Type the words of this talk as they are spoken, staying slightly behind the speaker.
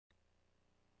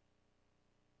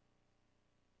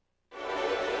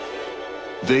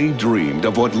They dreamed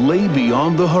of what lay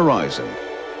beyond the horizon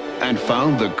and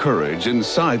found the courage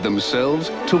inside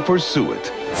themselves to pursue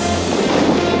it.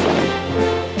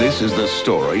 This is the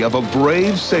story of a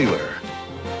brave sailor,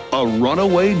 a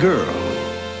runaway girl,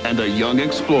 and a young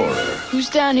explorer. Who's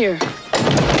down here?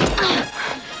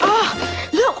 Oh,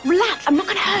 look, relax. I'm not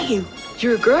going to hurt you.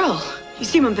 You're a girl. You've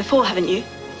seen one before, haven't you?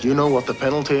 You know what the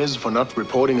penalty is for not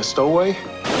reporting a stowaway?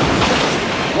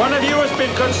 One of you has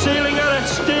been concealing her and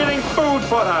stealing food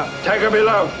for her. Take her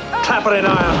below. Clap her in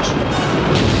irons.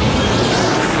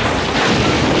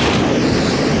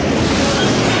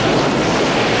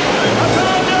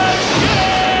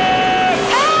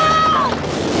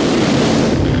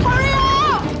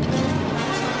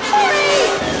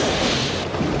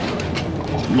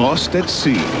 Lost at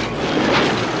sea,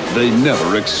 they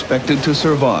never expected to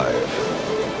survive.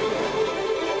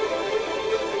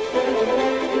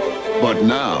 But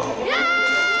now,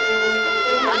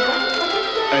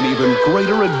 an even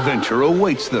greater adventure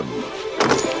awaits them.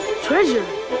 Treasure.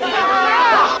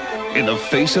 In the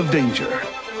face of danger.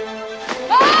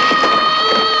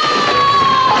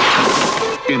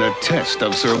 In a test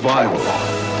of survival.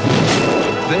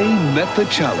 They met the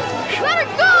challenge. Let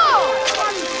her go!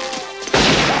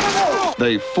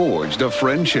 They forged a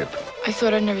friendship. I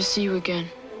thought I'd never see you again.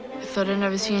 I thought I'd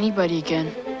never see anybody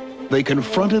again. They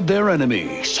confronted their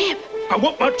enemy. Ship! I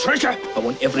want my treasure. I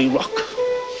want every rock,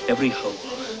 every hole,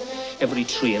 every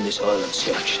tree in this island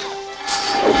searched.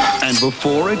 And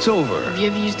before it's over... Have you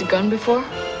ever used a gun before?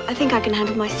 I think I can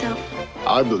handle myself.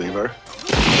 I believe her.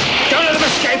 Don't let them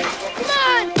escape. Come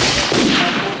on!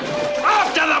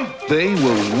 After them! They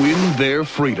will win their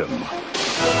freedom.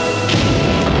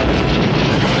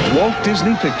 Walt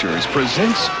Disney Pictures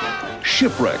presents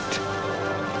Shipwrecked.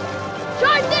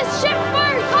 Drive this ship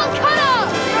for Calcutta!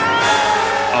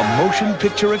 A motion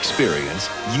picture experience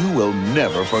you will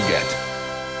never forget.